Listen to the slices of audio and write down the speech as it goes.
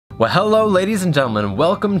Well, hello, ladies and gentlemen.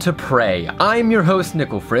 Welcome to Prey. I'm your host,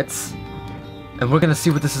 Nicklefritz, and we're gonna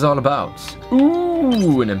see what this is all about.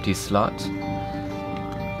 Ooh, an empty slot.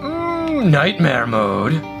 Nightmare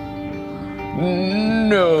mode.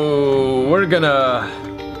 No, we're gonna...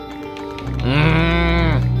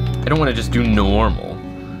 I don't want to just do normal.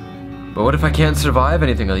 But what if I can't survive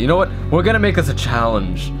anything else? You know what? We're gonna make this a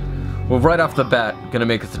challenge. Well, right off the bat, gonna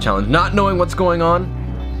make this a challenge. Not knowing what's going on,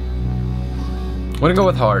 I'm gonna go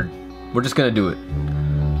with hard. We're just gonna do it.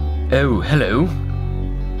 Oh, hello.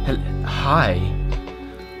 Hi.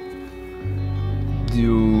 Do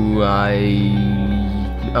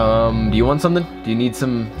you want something? Do you need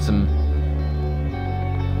some...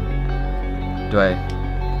 Do I...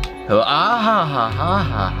 Hello? I'm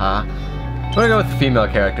gonna go with the female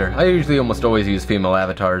character. I usually almost always use female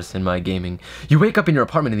avatars in my gaming. You wake up in your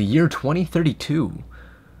apartment in the year 2032.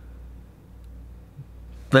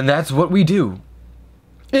 Then that's what we do.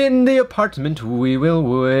 In the apartment we will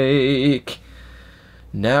wake.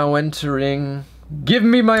 Now entering... Give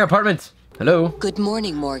me my apartment! Hello? Good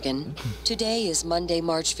morning, Morgan. Today is Monday,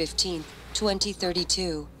 March 15th,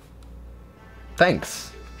 2032.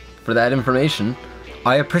 Thanks for that information.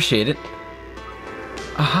 I appreciate it.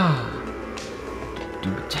 Aha.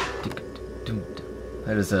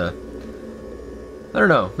 That is a... I don't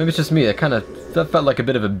know, maybe it's just me. That felt like a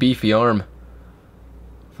bit of a beefy arm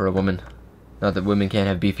for a woman. Not that women can't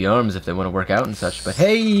have beefy arms if they want to work out and such, but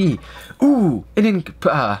hey! Ooh!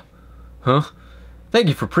 Huh? Thank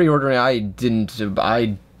you for pre-ordering. I didn't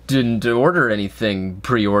order anything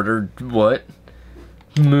pre-ordered. What?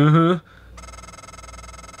 Hey,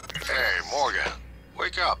 Morgan.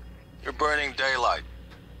 Wake up. You're burning daylight.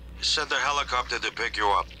 You sent the helicopter to pick you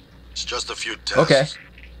up. It's just a few tests. Okay.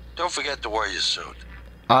 Don't forget to wear your suit.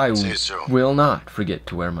 I See you soon. will not forget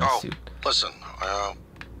to wear my suit. Listen,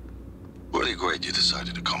 really great you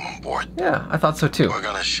decided to come on board. Yeah, I thought so too. We're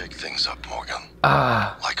gonna shake things up, Morgan.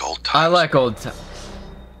 Like old times. I like old times.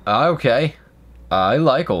 Okay. I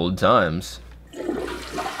like old times.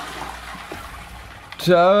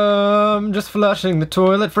 Just flushing the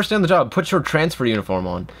toilet. First day on the job. Put your transfer uniform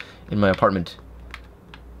on in my apartment.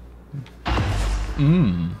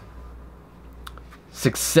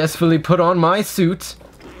 Successfully put on my suit.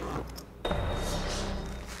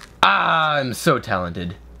 I'm so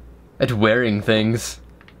talented at wearing things.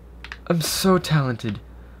 I'm so talented.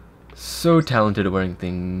 So talented at wearing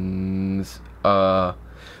things.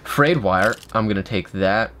 Frayed wire. I'm gonna take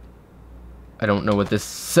that. I don't know what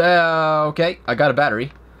this... okay, I got a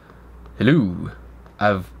battery. Hello.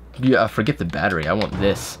 Yeah, forget the battery. I want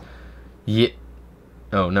this. Yeah.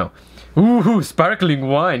 Oh, no. Ooh, sparkling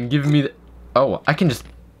wine. Give me the... Oh, I can just...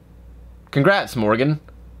 Congrats, Morgan.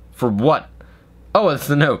 For what? Oh, it's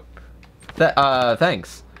the note. That,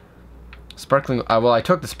 thanks. Sparkling... well, I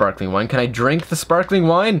took the sparkling wine. Can I drink the sparkling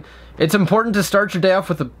wine? It's important to start your day off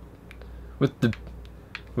with the...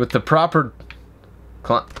 With the proper...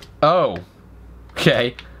 Oh.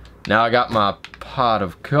 Okay. Now I got my pot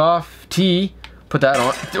of tea. Put that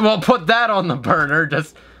on... Well, put that on the burner.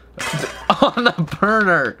 Just... On the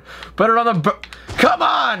burner. Put it on the Come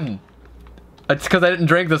on! It's because I didn't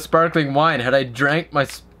drink the sparkling wine. Had I drank my...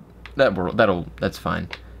 That's fine.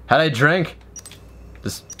 Had I drank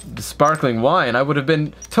the sparkling wine, I would have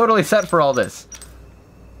been totally set for all this.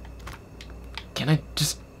 Can I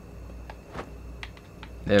just...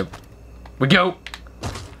 There we go.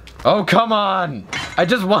 Oh, come on. I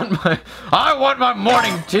just want I want my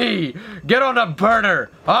morning tea. Get on the burner.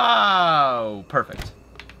 Oh, perfect.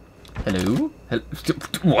 Hello?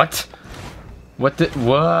 What?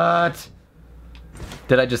 What?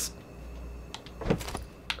 Did I just...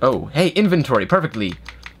 Oh, hey, inventory, perfectly.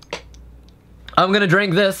 I'm gonna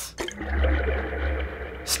drink this.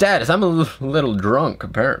 Status, I'm a little drunk,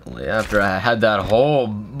 apparently, after I had that whole...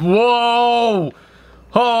 Whoa!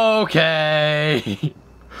 Okay.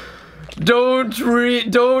 Don't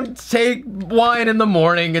take wine in the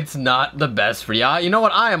morning. It's not the best for you. You know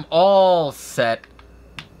what? I am all set.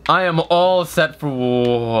 I am all set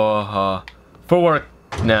for work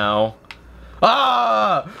now.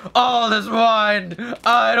 All this wine.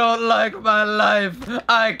 I don't like my life.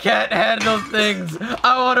 I can't handle things.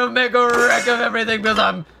 I want to make a wreck of everything because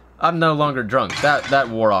I'm no longer drunk. That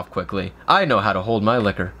wore off quickly. I know how to hold my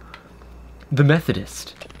liquor. The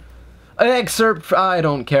Methodist. Excerpt. I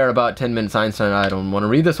don't care about 10 Minutes Einstein. I don't want to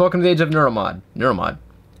read this. Welcome to the age of Neuromod.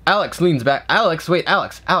 Alex leans back. Alex,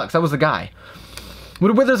 that was the guy.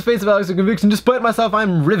 With a withers face of Alex of conviction, despite myself,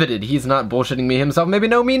 I'm riveted. He's not bullshitting me himself. Maybe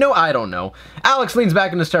no, me, no, I don't know. Alex leans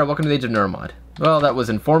back in his chair. Welcome to the age of Neuromod. Well, that was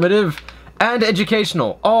informative and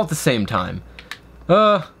educational, all at the same time.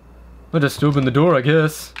 I'll just open the door, I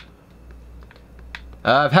guess.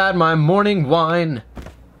 I've had my morning wine.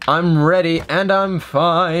 I'm ready and I'm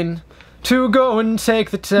fine to go and take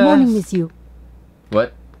the test. Morning, Miss Yu.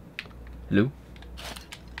 What? Hello?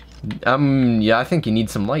 Yeah, I think you need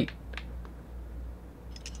some light.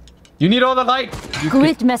 You need all the light!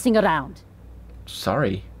 Quit messing around.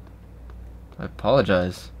 Sorry. I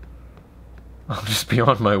apologize. I'll just be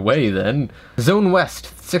on my way then. Zone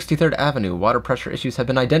West, 63rd Avenue. Water pressure issues have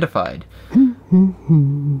been identified.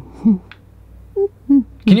 Can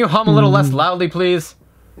you hum a little less loudly, please?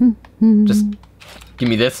 Just give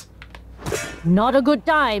me this. Not a good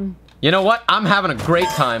time. You know what? I'm having a great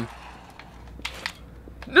time.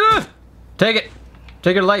 Ugh! Take it.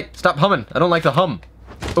 Take it light. Stop humming. I don't like to hum.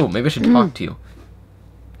 Oh, maybe I should talk to you.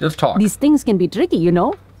 Just talk. These things can be tricky, you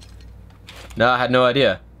know? No, I had no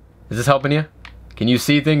idea. Is this helping you? Can you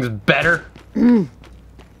see things better? I'm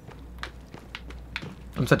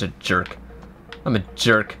such a jerk. I'm a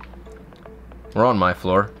jerk. We're on my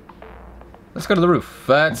floor. Let's go to the roof.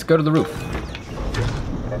 Let's go to the roof.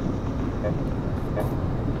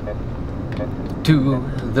 To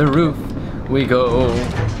the roof we go.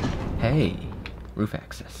 Hey, roof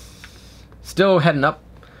access. Still heading up.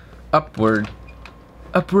 Upward.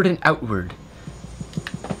 Upward and outward.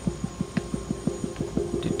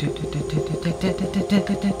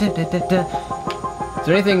 Is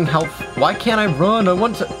there anything helpful? Why can't I run? I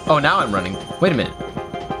want to... Oh, now I'm running. Wait a minute.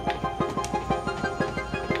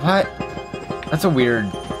 What? That's a weird...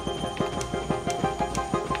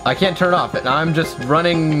 I can't turn it off. And I'm just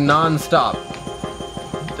running non-stop.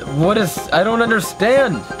 What is... I don't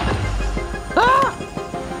understand. Ah!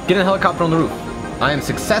 Get in a helicopter on the roof. I am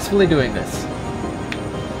successfully doing this.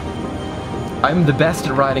 I'm the best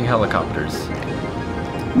at riding helicopters.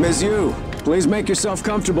 Ms. Yu, please make yourself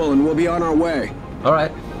comfortable and we'll be on our way.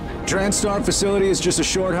 Alright. TranStar facility is just a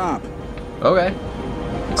short hop. Okay.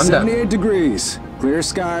 I'm 78 down. degrees. Clear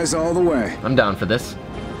skies all the way. I'm down for this.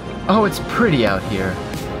 Oh, it's pretty out here.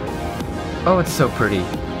 Oh, it's so pretty.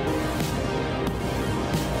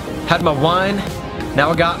 Had my wine.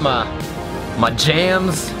 Now I got my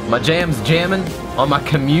jams. My jams jamming on my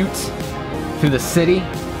commute through the city.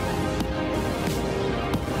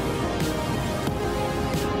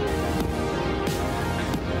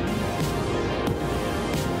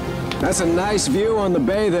 That's a nice view on the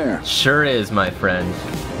bay there. Sure is, my friend.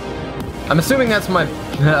 I'm assuming that's my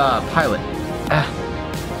pilot.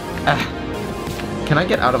 Can I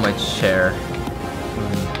get out of my chair?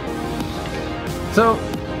 So,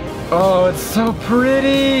 oh, it's so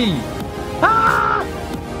pretty. Ah!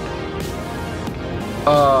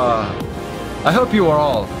 I hope you are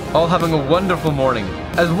all having a wonderful morning.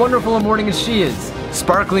 As wonderful a morning as she is.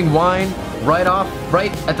 Sparkling wine, right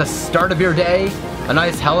at the start of your day. A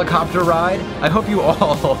nice helicopter ride. I hope you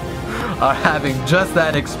all are having just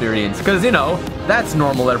that experience. Because, you know, that's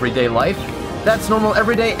normal everyday life. That's normal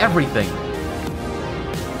everyday everything.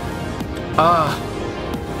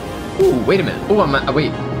 Ooh, wait a minute. Oh,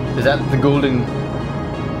 wait. Is that the golden...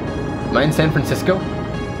 Am I in San Francisco?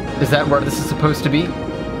 Is that where this is supposed to be?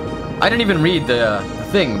 I didn't even read the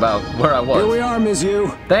thing about where I was. Here we are, Ms.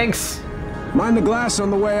 Yu. Thanks. Mind the glass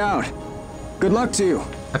on the way out. Good luck to you.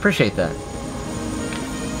 I appreciate that.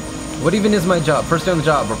 What even is my job? First day on the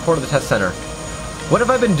job, report to the test center. What have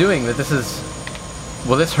I been doing that this is...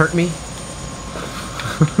 Will this hurt me?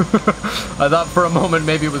 I thought for a moment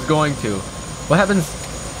maybe it was going to. What happens?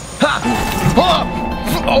 Ha!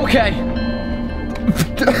 Oh! Okay.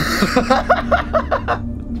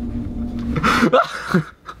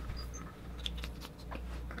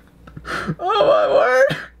 Oh my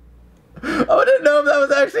word! I didn't know if that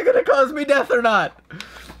was actually gonna cause me death or not.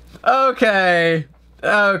 Okay.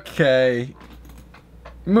 Okay.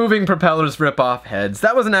 Moving propellers rip off heads.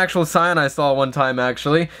 That was an actual sign I saw one time,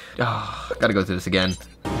 actually. Oh, gotta go through this again.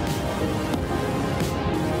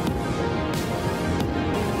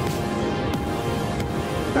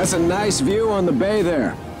 That's a nice view on the bay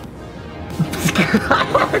there.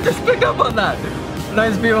 I just picked up on that.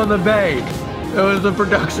 Nice view on the bay. It was the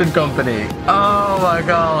production company. Oh my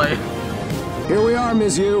golly. Here we are,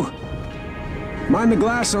 Ms. Yu. Mind the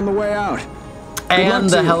glass on the way out. And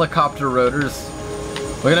the helicopter rotors.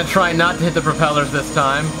 We're gonna try not to hit the propellers this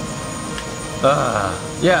time.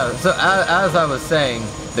 Yeah, so as I was saying,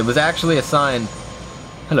 there was actually a sign.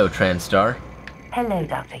 Hello, TranStar. Hello,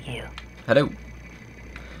 Dr. Yu. Hello.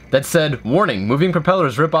 That said, warning, moving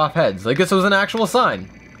propellers rip off heads. I guess it was an actual sign,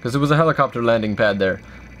 because it was a helicopter landing pad there.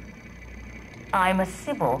 I'm a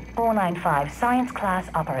Sybil 495 science class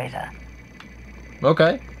operator.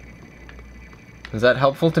 Okay. Is that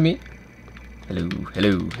helpful to me? Hello,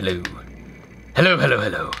 hello, hello. Hello, hello,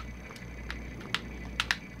 hello.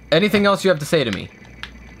 Anything else you have to say to me?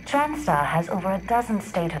 TranStar has over a dozen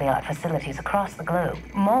state-of-the-art facilities across the globe.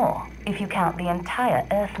 More, if you count the entire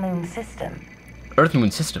Earth-Moon system.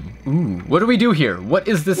 Earth-Moon system. Ooh, what do we do here? What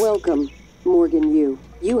is this? Welcome, Morgan Yu.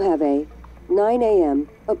 You have a 9 a.m.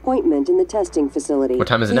 appointment in the testing facility. What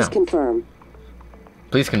time is it now? Please confirm.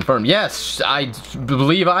 Please confirm. Yes, I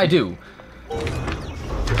believe I do.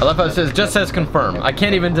 I love how it just says confirm. I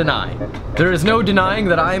can't even deny. There is no denying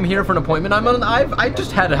that I am here for an appointment. I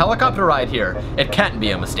just had a helicopter ride here. It can't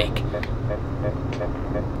be a mistake.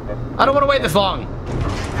 I don't want to wait this long.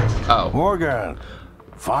 Oh. Morgan,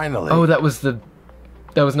 finally. Oh, that was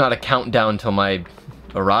not a countdown till my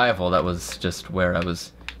arrival. That was just where I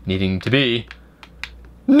was needing to be.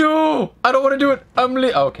 No, I don't want to do it.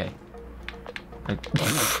 Okay.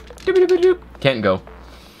 Can't go.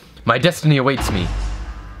 My destiny awaits me.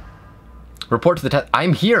 Report to the test.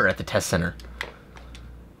 I'm here at the test center.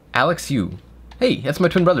 Alex Yu. Hey, that's my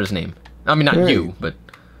twin brother's name. I mean, not Hey. you, but...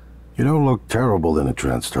 You don't look terrible in a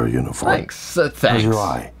TranStar uniform. Thanks. Thanks. How's your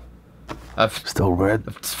eye? I've, Still red?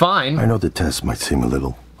 it's fine. I know the test might seem a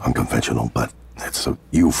little unconventional, but it's a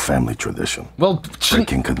Yu family tradition. Well,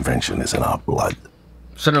 Breaking convention is in our blood.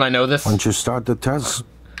 shouldn't I know this? Once you start the test,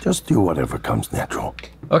 just do whatever comes natural.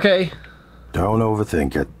 Okay. Don't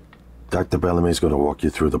overthink it. Dr. Bellamy's going to walk you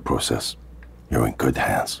through the process. You're in good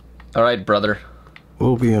hands. All right, brother.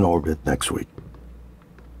 We'll be in orbit next week.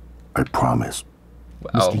 I promise.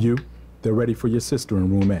 Oh. Mr. Yu, they're ready for your sister in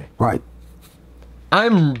room A. Right.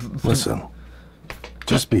 I'm... Listen.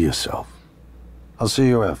 Just be yourself. I'll see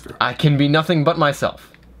you after. I can be nothing but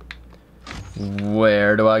myself.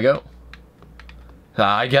 Where do I go?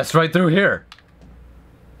 I guess right through here.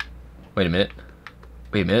 Wait a minute.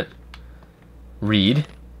 Wait a minute. Read.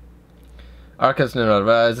 Archives, no,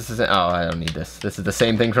 this is... Oh, I don't need this. This is the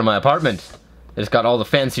same thing from my apartment. It's got all the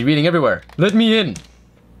fancy reading everywhere. Let me in.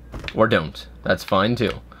 Or don't. That's fine,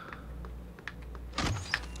 too.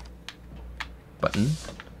 Button.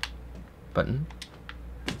 Button.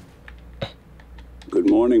 Good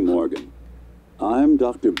morning, Morgan. I'm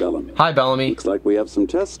Dr. Bellamy. Hi, Bellamy. Looks like we have some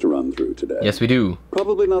tests to run through today. Yes, we do.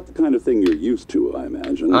 Probably not the kind of thing you're used to, I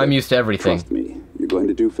imagine. I'm but used to everything. Trust me, you're going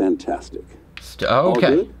to do fantastic. Okay. All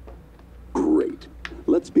good? Great.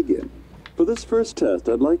 Let's begin. For this first test,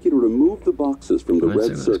 I'd like you to remove the boxes from the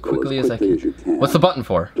red As circle quickly as as I quickly can. as you can. What's the button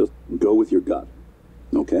for? Just go with your gut.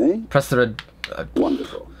 Okay? Press the red...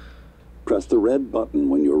 Wonderful. Press the red button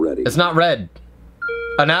when you're ready. It's not red.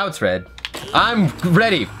 Oh, now it's red. I'm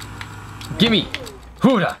ready. Gimme.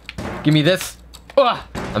 Hooda. Give me this. Ugh,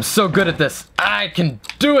 I'm so good at this. I can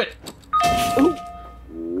do it.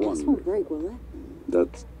 Wonderful.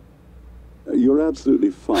 That's... You're absolutely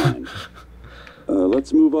fine.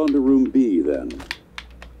 Let's move on to room B, then.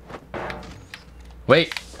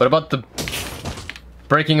 Wait, what about the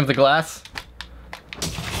breaking of the glass?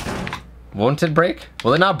 Won't it break?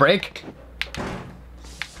 Will it not break?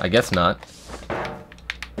 I guess not.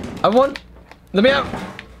 Let me out.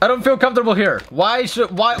 I don't feel comfortable here. What's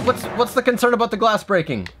the concern about the glass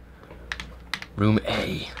breaking? Room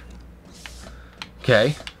A.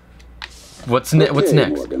 Okay. What's next?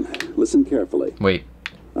 Morgan, listen carefully. Wait.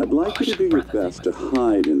 I'd like you to do your best to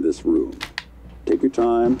hide in this room. Take your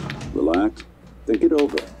time, relax, think it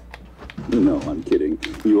over. No, I'm kidding.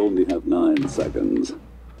 You only have 9 seconds.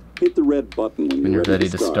 Hit the red button when you're ready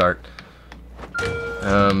to start.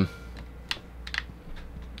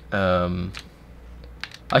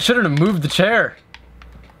 I shouldn't have moved the chair.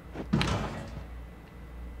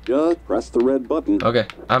 Just press the red button. Okay,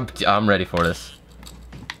 I'm ready for this.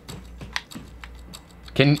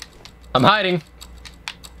 I'm hiding.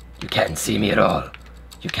 You can't see me at all.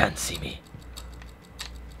 You can't see me.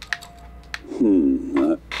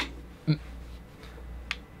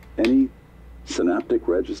 Any synaptic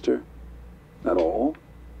register? At all?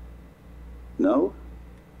 No?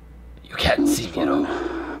 You can't see me at all.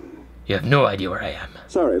 You have no idea where I am.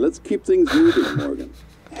 Sorry, let's keep things moving, Morgan.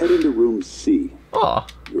 Head into room C. Aw.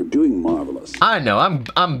 You're doing marvelous. I know.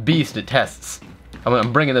 I'm beast at tests.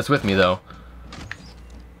 I'm bringing this with me though.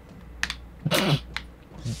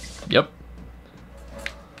 Yep.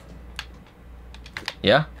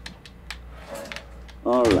 Yeah.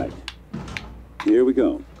 All right. Here we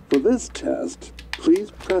go. For this test,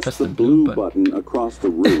 please press the blue button across the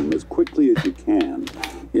room as quickly as you can,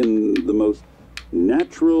 in the most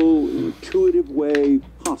natural, intuitive way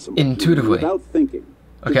possible. Intuitive way. Without thinking.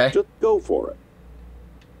 Okay. Just go for it.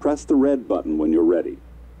 Press the red button when you're ready.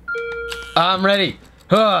 I'm ready.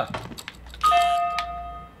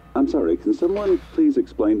 I'm sorry, can someone please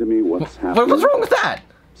explain to me what's happening? What's wrong with that?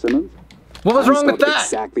 Simmons? What was wrong with that?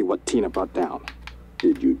 Exactly what Tina brought down.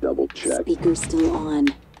 Did you double check? Speaker's still on.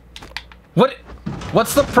 What?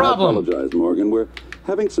 What's the problem? I apologize, Morgan. We're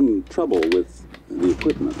having some trouble with the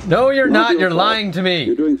equipment. No, you're not. You're fault. lying to me.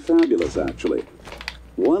 You're doing fabulous, actually.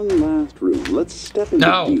 One last room. Let's step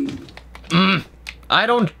into D. I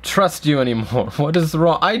don't trust you anymore. What is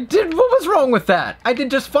wrong? What was wrong with that? I did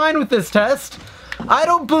just fine with this test. I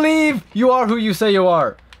don't believe you are who you say you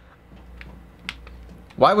are.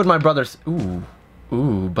 Why would my brothers... Ooh,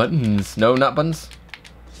 buttons. No, not buttons.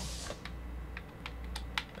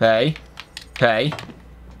 Hey.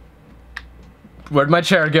 Where'd my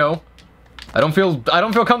chair go? I don't feel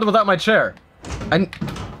comfortable without my chair.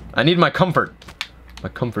 I need my comfort. My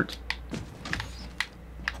comfort.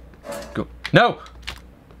 Go. No!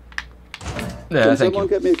 Yeah, Can thank someone you.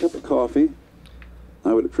 get me a cup of coffee?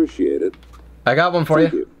 I would appreciate it. I got one for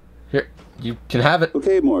Thank you. you. Here, you can have it.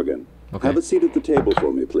 Okay, Morgan. Okay. Have a seat at the table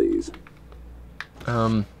for me, please.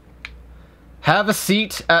 Have a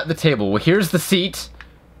seat at the table. Well, here's the seat,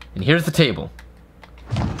 and here's the table.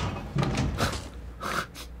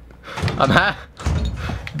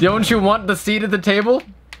 Don't you want the seat at the table?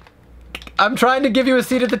 I'm trying to give you a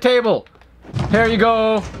seat at the table. Here you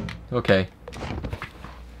go. Okay.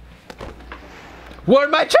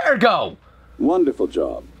 Where'd my chair go? Wonderful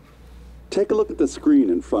job. Take a look at the screen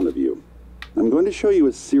in front of you. I'm going to show you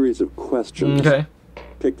a series of questions. Okay.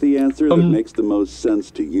 Pick the answer that makes the most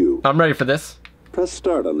sense to you. I'm ready for this. Press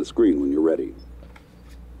start on the screen when you're ready.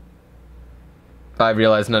 I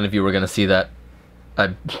realized none of you were going to see that.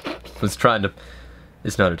 I was trying to...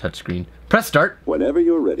 It's not a touchscreen. Press start. Whenever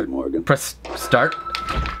you're ready, Morgan. Press start.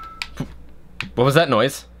 What was that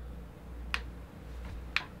noise?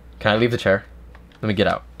 Can I leave the chair? Let me get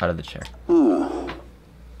out of the chair.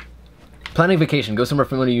 Planning vacation. Go somewhere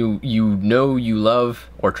familiar you know you love,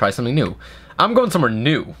 or try something new. I'm going somewhere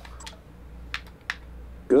new.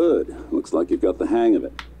 Good. Looks like you've got the hang of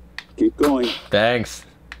it. Keep going. Thanks.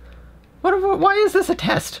 Why is this a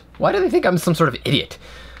test? Why do they think I'm some sort of idiot?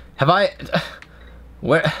 Have I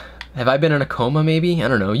been in a coma, maybe? I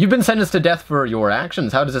don't know. You've been sentenced to death for your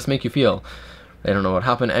actions. How does this make you feel? I don't know what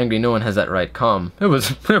happened. Angry. No one has that right. Calm. It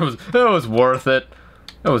was worth it.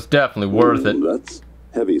 It was definitely worth it. That's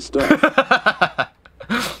heavy stuff.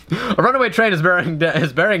 A runaway train is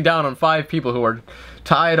bearing down on 5 people who are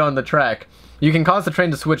tied on the track. You can cause the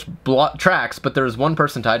train to switch tracks, but there is one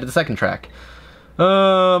person tied to the second track.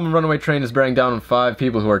 A runaway train is bearing down on 5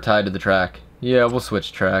 people who are tied to the track. Yeah, we'll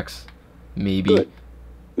switch tracks. Maybe. Good.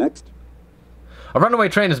 Next. A runaway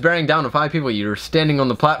train is bearing down on 5 people. You're standing on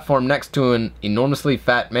the platform next to an enormously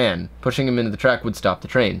fat man. Pushing him into the track would stop the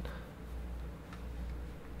train.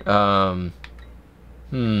 Bearing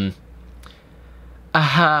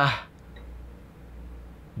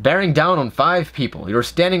down on 5 people. You're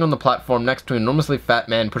standing on the platform next to an enormously fat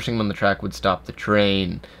man. Pushing him on the track would stop the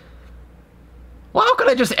train. Well, how could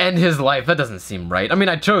I just end his life? That doesn't seem right. I mean,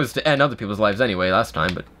 I chose to end other people's lives anyway last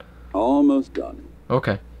time, but... Almost done.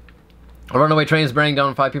 Okay. A runaway train is bearing down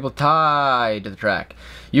on 5 people tied to the track.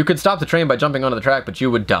 You could stop the train by jumping onto the track, but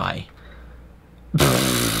you would die.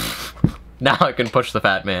 Now I can push the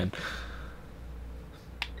fat man.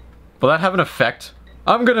 Will that have an effect?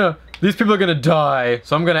 These people are gonna die,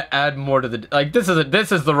 so I'm gonna add more to the... Like, this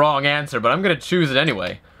is the wrong answer, but I'm gonna choose it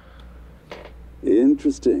anyway.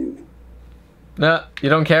 Interesting. Nah, you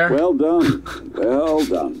don't care? Well done. Well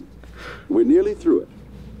done. We're nearly through it.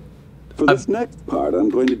 For this next part, I'm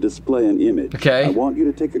going to display an image. Okay. I want you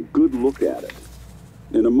to take a good look at it.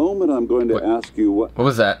 In a moment, I'm going to ask you what... What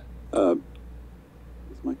was that? Is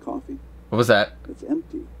my coffee? What was that? It's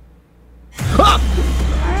empty.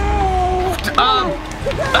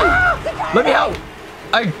 Let me out!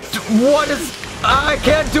 I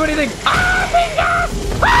can't do anything!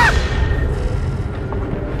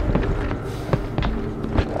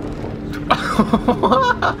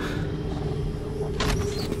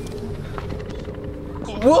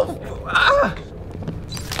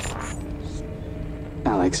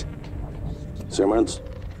 Alex. Simmons,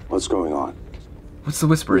 what's going on? What's the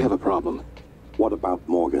We whispering? have a problem. What about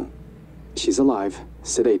Morgan? She's alive,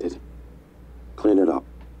 sedated. Clean it up.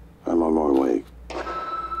 I'm on my way.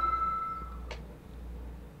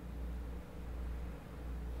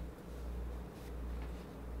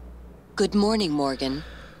 Good morning, Morgan.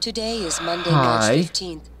 Today is Monday, Hi. March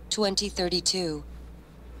 15th, 2032.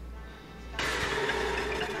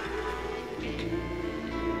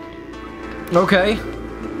 Okay.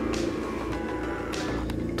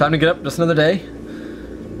 Time to get up. Just another day.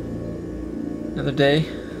 Another day.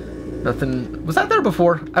 Nothing. Was that there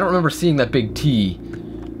before? I don't remember seeing that big T.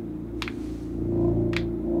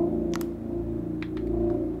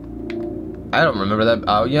 I don't remember that.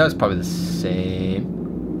 Oh, yeah, it's probably the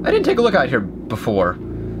same. I didn't take a look out here before.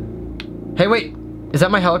 Hey, wait. Is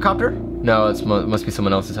that my helicopter? No, it must be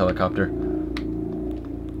someone else's helicopter.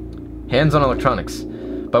 Hands-on electronics.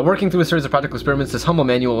 By working through a series of practical experiments, this humble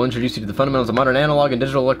manual will introduce you to the fundamentals of modern analog and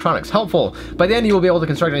digital electronics. Helpful! By the end, you will be able to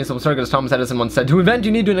construct any simple circuit, as Thomas Edison once said. To invent,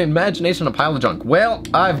 you need an imagination and a pile of junk. Well,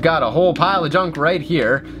 I've got a whole pile of junk right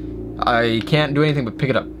here. I can't do anything but pick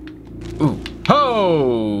it up. Ooh.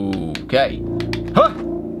 Ho! Okay. Huh!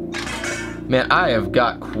 Man, I have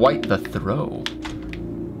got quite the throw.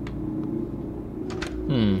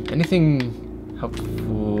 Anything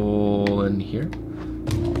helpful in here?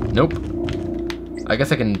 Nope. I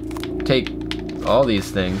guess I can take all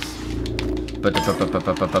these things. But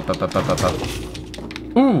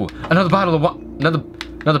ooh, another bottle of another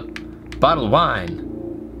bottle of wine.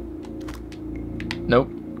 Nope,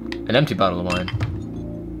 an empty bottle of wine.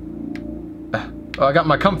 Oh, I got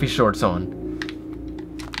my comfy shorts on.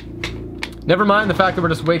 Never mind the fact that we're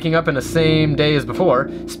just waking up in the same day as before.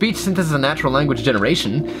 Speech synthesis and natural language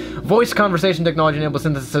generation. Voice conversation technology enables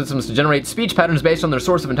synthesis systems to generate speech patterns based on their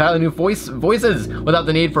source of entirely new voices without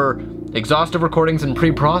the need for exhaustive recordings and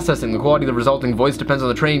pre-processing. The quality of the resulting voice depends on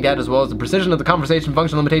the training data as well as the precision of the conversation,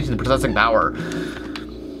 function limitations, and processing power.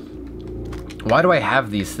 Why do I have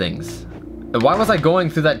these things? And why was I going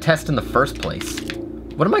through that test in the first place?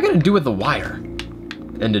 What am I going to do with the wire?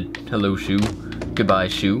 Ended. Hello, shoe. Goodbye,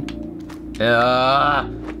 shoe.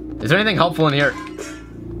 Is there anything helpful in here?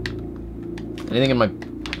 Anything in my...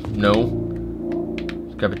 No.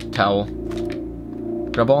 Grab a towel.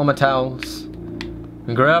 Grab all my towels.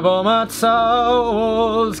 Grab all my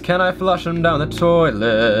towels. Can I flush them down the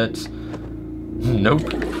toilet? Nope.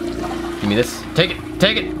 Give me this. Take it.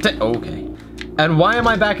 Take it. Okay. And why am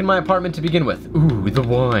I back in my apartment to begin with? Ooh, the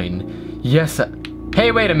wine. Yes.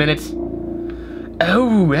 Hey, wait a minute.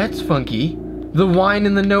 Oh, that's funky. The wine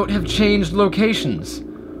and the note have changed locations.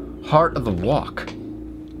 Heart of the Walk.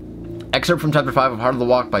 Excerpt from Chapter 5 of Heart of the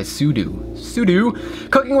Walk by Sudo. Sudo,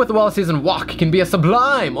 cooking with a well-seasoned wok can be a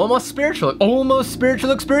sublime, almost spiritual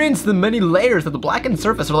experience. The many layers of the blackened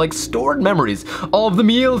surface are like stored memories. All of the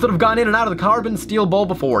meals that have gone in and out of the carbon steel bowl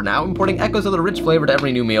before, now importing echoes of the rich flavor to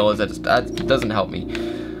every new meal. That doesn't help me.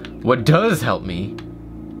 What does help me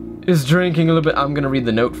is drinking a little bit. I'm gonna read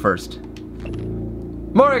the note first.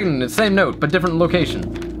 Morgan, it's same note, but different location.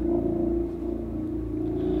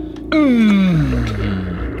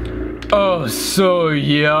 Oh, so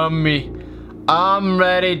yummy. I'm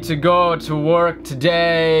ready to go to work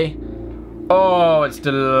today. Oh, it's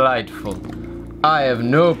delightful. I have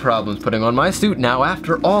no problems putting on my suit now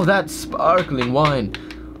after all that sparkling wine.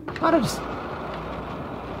 How did I just...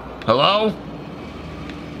 Hello?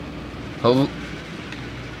 Hello?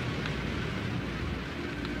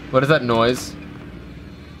 What is that noise?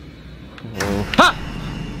 Ha!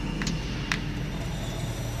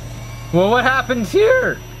 Well, what happened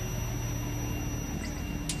here?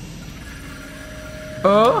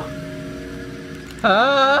 Oh?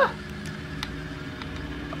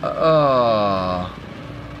 Oh.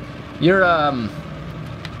 You're,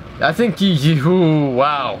 I think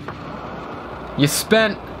wow. You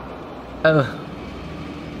spent,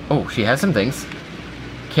 oh, she has some things.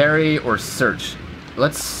 Carry or search.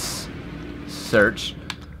 Let's search.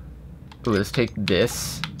 Ooh, let's take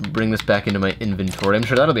this, bring this back into my inventory. I'm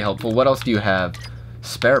sure that'll be helpful. What else do you have?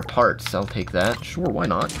 Spare parts. I'll take that. Sure, why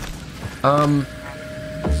not?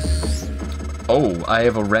 Oh, I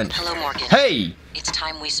have a wrench. Hello, Morgan. Hey! It's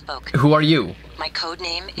time we spoke. Who are you? My code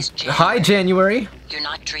name is January. Hi, January. You're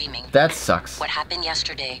not dreaming. That sucks. What happened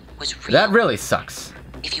yesterday was real. That really sucks.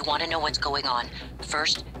 If you want to know what's going on,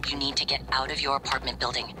 first, you need to get out of your apartment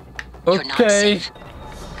building. Okay. You're not safe.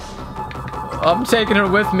 I'm taking her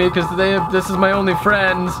with me because this is my only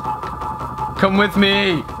friend. Come with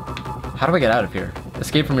me. How do I get out of here?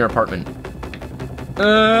 Escape from your apartment.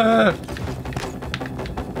 Ha!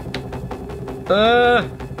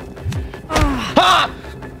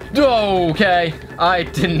 Okay. I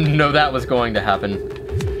didn't know that was going to happen.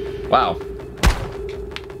 Wow.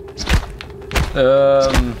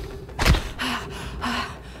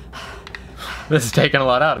 This is taking a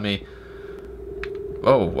lot out of me.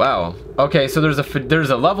 Oh, wow. Okay, so there's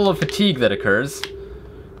a level of fatigue that occurs.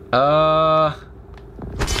 Out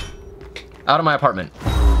of my apartment.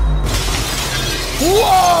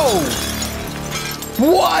 Whoa!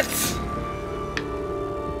 What?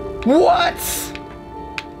 What?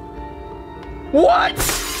 What?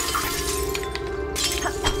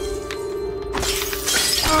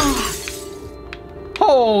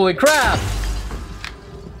 Holy crap!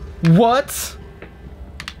 What?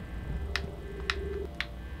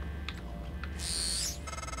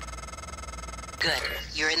 Good.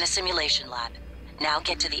 You're in the simulation lab. Now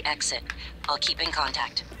get to the exit. I'll keep in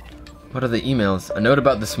contact. What are the emails? A note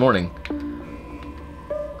about this morning.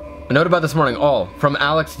 A note about this morning, all. From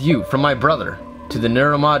Alex Yu, from my brother, to the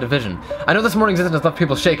Neuromod division. I know this morning's incident has left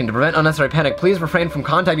people shaken. To prevent unnecessary panic, please refrain from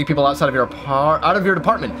contacting people outside of your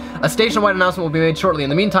department. A station-wide announcement will be made shortly. In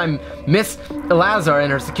the meantime, Miss Elazar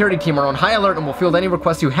and her security team are on high alert and will field any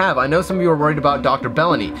requests you have. I know some of you are worried about Dr.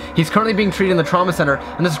 Bellamy. He's currently being treated in the trauma center,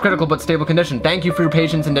 and this is critical but stable condition. Thank you for your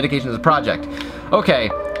patience and dedication to the project.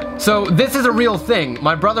 Okay, so this is a real thing.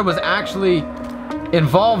 My brother was actually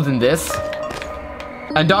involved in this,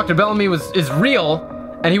 and Dr. Bellamy is real.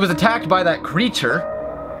 And he was attacked by that creature.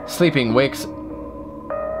 Sleeping, wakes up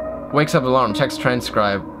alarm, checks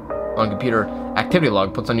transcribe on computer, activity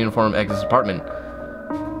log, puts on uniform, exits apartment.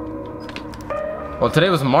 Well,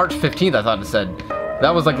 today was March 15th, I thought it said.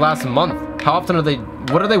 That was like last month. How often are they,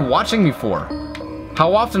 what are they watching me for?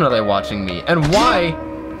 How often are they watching me? And why?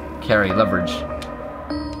 Carry, leverage.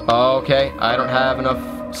 Okay, I don't have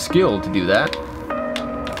enough skill to do that.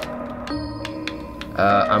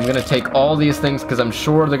 I'm gonna take all these things because I'm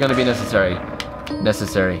sure they're gonna be necessary.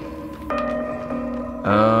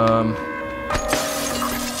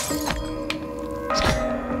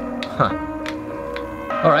 Huh.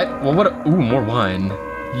 Alright, well ooh, more wine.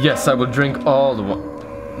 Yes, I will drink all the wine.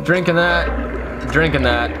 Drinking that.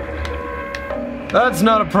 That's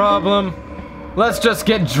not a problem. Let's just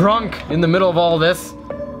get drunk in the middle of all this.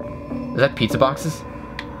 Is that pizza boxes?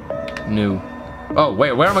 No. Oh,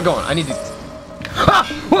 wait, where am I going? I need to... Ah!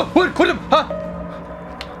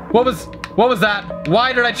 What was that?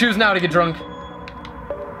 Why did I choose now to get drunk?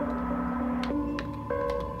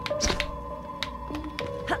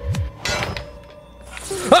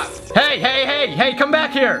 Ah! Hey, come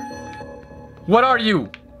back here! What are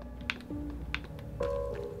you?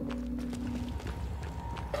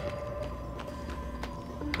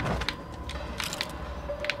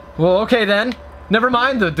 Well, okay then. Never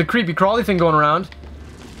mind the creepy crawly thing going around.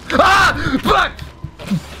 Ah! But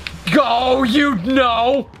go, you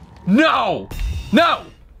no!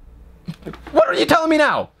 What are you telling me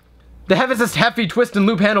now? The heaviest hefty twist and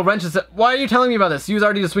loop handle wrenches. Why are you telling me about this? Use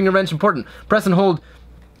RT to swing your wrench. Important. Press and hold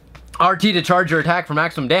RT to charge your attack for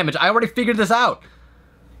maximum damage. I already figured this out.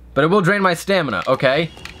 But it will drain my stamina,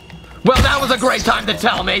 okay? Well, that was a great time to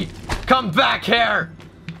tell me. Come back here.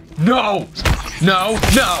 No.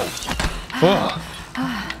 Oh.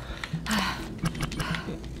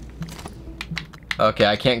 Okay,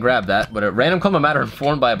 I can't grab that, but a random clump of matter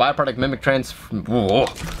formed by a byproduct mimic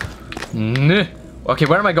Okay,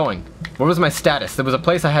 where am I going? What was my status? There was a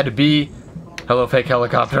place I had to be. Hello, fake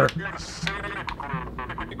helicopter.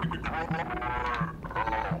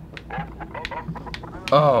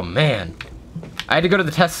 Oh, man. I had to go to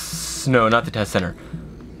the test... No, not the test center.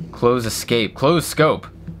 Close escape. Close scope.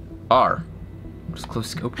 R. Just close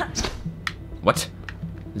scope. What?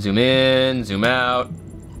 Zoom in, zoom out.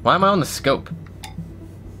 Why am I on the scope?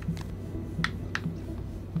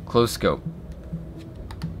 Close scope.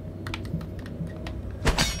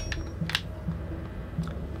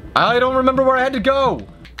 I don't remember where I had to go.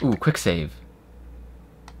 Ooh, quick save.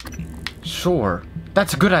 Sure.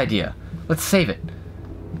 That's a good idea. Let's save it.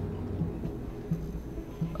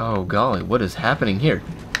 Oh, golly. What is happening here?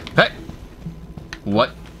 Hey!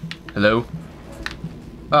 What? Hello?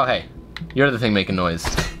 Oh, hey. You're the thing making noise.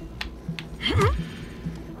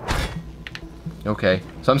 Okay.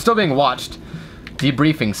 So I'm still being watched.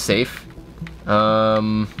 Debriefing safe.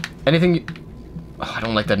 Anything... Oh, I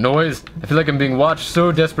don't like that noise. I feel like I'm being watched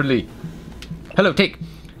so desperately. Hello, take.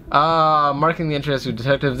 Marking the interest of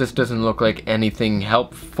detective. This doesn't look like anything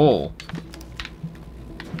helpful.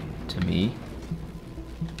 To me.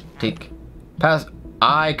 Take. Pass.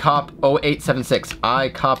 ICOP 0876.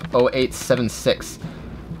 ICOP 0876.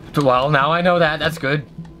 Well, now I know that. That's good.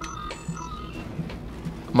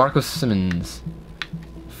 Marcos Simmons.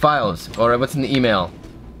 Files. Alright, what's in the email?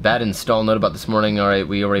 Bad install. Note about this morning. Alright,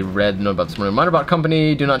 we already read note about this morning. Reminder about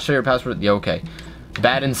company. Do not share your password. Yeah, okay.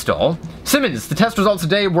 Bad install. Simmons, the test results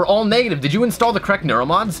today were all negative. Did you install the correct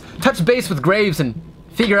neuromods? Touch base with Graves and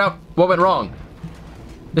figure out what went wrong.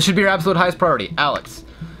 This should be your absolute highest priority. Alex.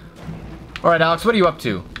 Alright, Alex, what are you up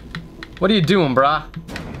to? What are you doing, brah?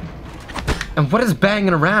 And what is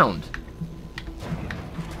banging around?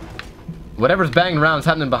 Whatever's banging around is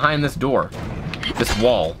happening behind this door. This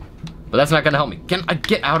wall. But that's not gonna help me. Can I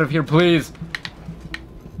get out of here, please?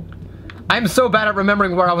 I'm so bad at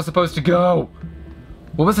remembering where I was supposed to go.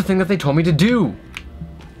 What was the thing that they told me to do?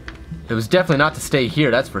 It was definitely not to stay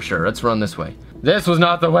here, that's for sure. Let's run this way. This was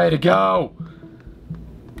not the way to go.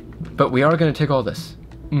 But we are gonna take all this.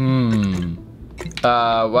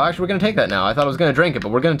 Well, actually, we're gonna take that now. I thought I was gonna drink it, but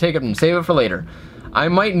we're gonna take it and save it for later. I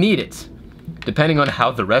might need it. depending on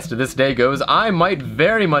how the rest of this day goes, I might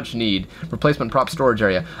very much need replacement prop storage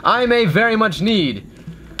area. I may very much need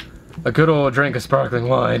a good old drink of sparkling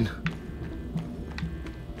wine.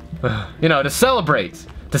 You know, to celebrate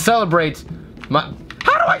my...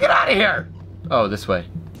 How do I get out of here? Oh, this way.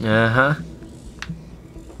 Uh-huh.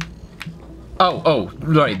 Oh,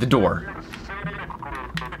 right, the door.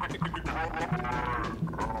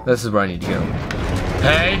 This is where I need to go.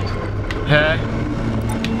 Hey!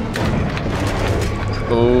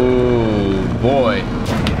 Oh, boy.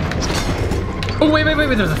 Oh, wait,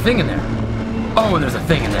 there's a thing in there. Oh, there's a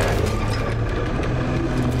thing in there.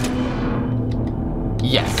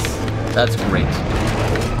 Yes, that's great.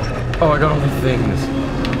 Oh, I got all the things.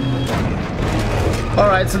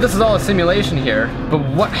 Alright, so this is all a simulation here, but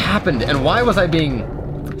what happened and why was I being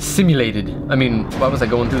simulated? I mean, why was I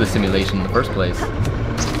going through the simulation in the first place?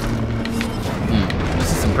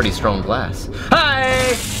 This is some pretty strong glass.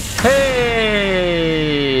 Hi! Hey!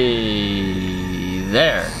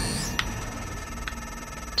 There.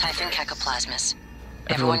 Typhon cacoplasmus.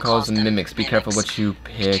 Everyone calls them mimics. Be careful what you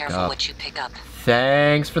pick Be careful up. what you pick up.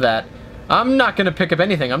 Thanks for that. I'm not gonna pick up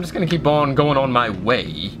anything. I'm just gonna keep on going on my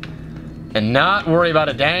way. And not worry about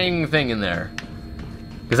a dang thing in there.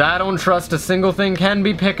 Because I don't trust a single thing can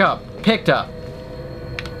be picked up.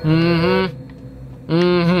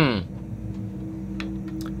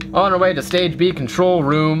 On our way to Stage B control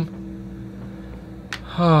room.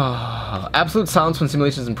 Absolute silence when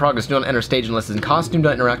simulation is in progress. Do not enter stage unless it's in costume. Do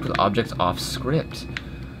not interact with objects off script.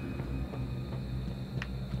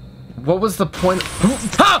 What was the point?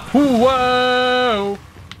 Whoa!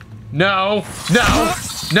 No!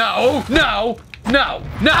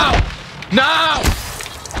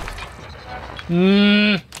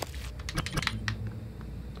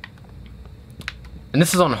 And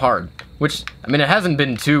this is on hard, which, I mean, it hasn't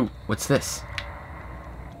been too... What's this?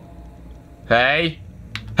 Hey!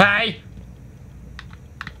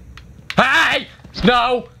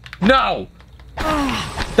 No!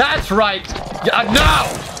 That's right! No!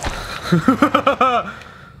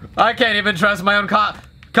 I can't even trust my own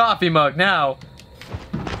coffee mug now.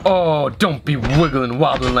 Oh, don't be wiggling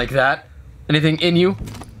wobbling like that. Anything in you?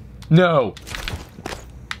 No.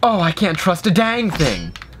 Oh, I can't trust a dang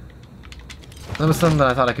thing. That was something that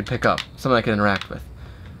I thought I could pick up. Something I could interact with.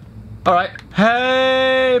 Alright.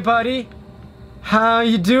 Hey, buddy. How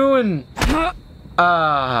you doing?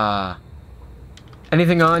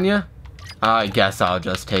 Anything on you? I guess I'll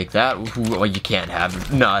just take that. Well, you can't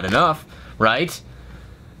have not enough, right?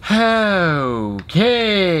 Okay.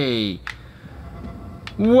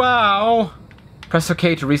 Wow. Press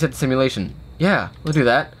OK to reset the simulation. Yeah, we'll do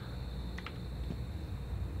that.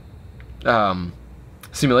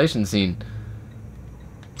 Simulation scene.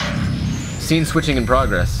 Scene switching in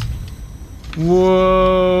progress.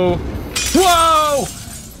 Whoa.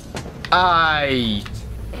 I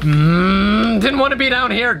didn't want to be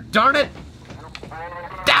down here, darn it.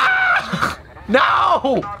 Ah!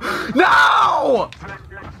 No!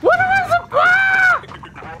 What is it?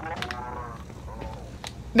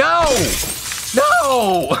 No!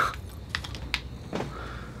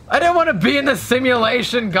 I didn't want to be in the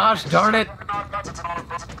simulation, gosh darn it.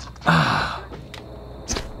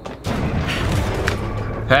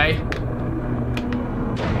 Hey.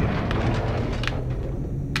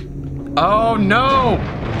 Oh no!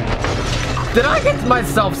 Did I get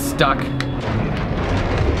myself stuck?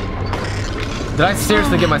 Did I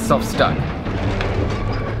seriously get myself stuck?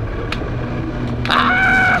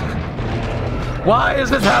 Why is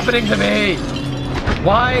this happening to me?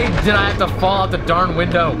 Why did I have to fall out the darn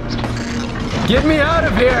window? Get me out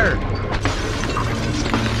of here!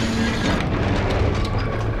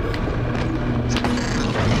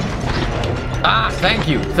 Thank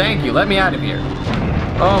you. Let me out of here.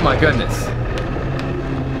 Oh my goodness.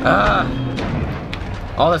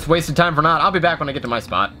 All this wasted time for naught. I'll be back when I get to my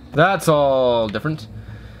spot. That's all different.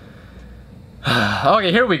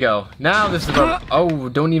 Okay, here we go. Now this is about... Oh,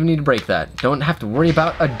 don't even need to break that. Don't have to worry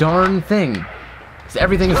about a darn thing. Because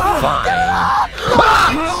everything is fine.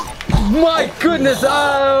 My goodness!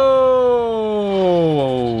 Oh!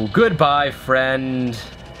 Goodbye, friend.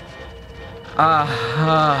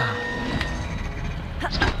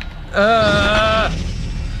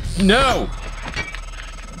 No!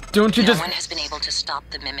 Don't you just... No one has been able to stop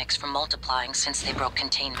the mimics from multiplying since they broke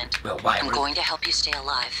containment. Well, why I'm going to help you stay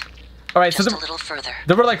alive. Alright, so just a little further.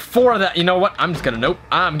 There were like 4 of that. You know what? I'm just gonna... Nope.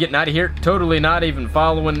 I'm getting out of here. Totally not even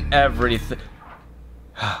following everything.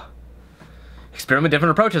 Experiment with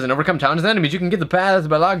different approaches and overcome challenges and enemies. You can get the paths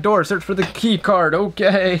by locked doors. Search for the key card.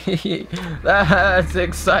 Okay. That's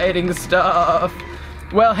exciting stuff.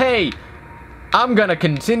 Well, hey. I'm gonna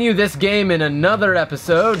continue this game in another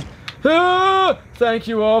episode. Thank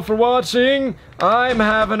you all for watching. I'm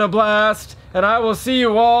having a blast, and I will see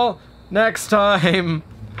you all next time.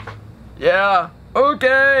 Yeah,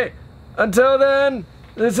 okay. Until then,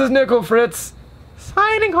 this is Nicklefritz,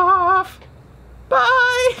 signing off.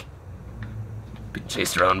 Bye. Being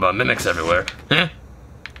chased around by mimics everywhere. Huh?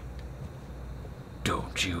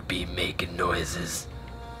 Don't you be making noises.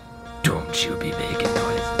 Don't you be making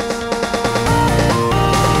noises.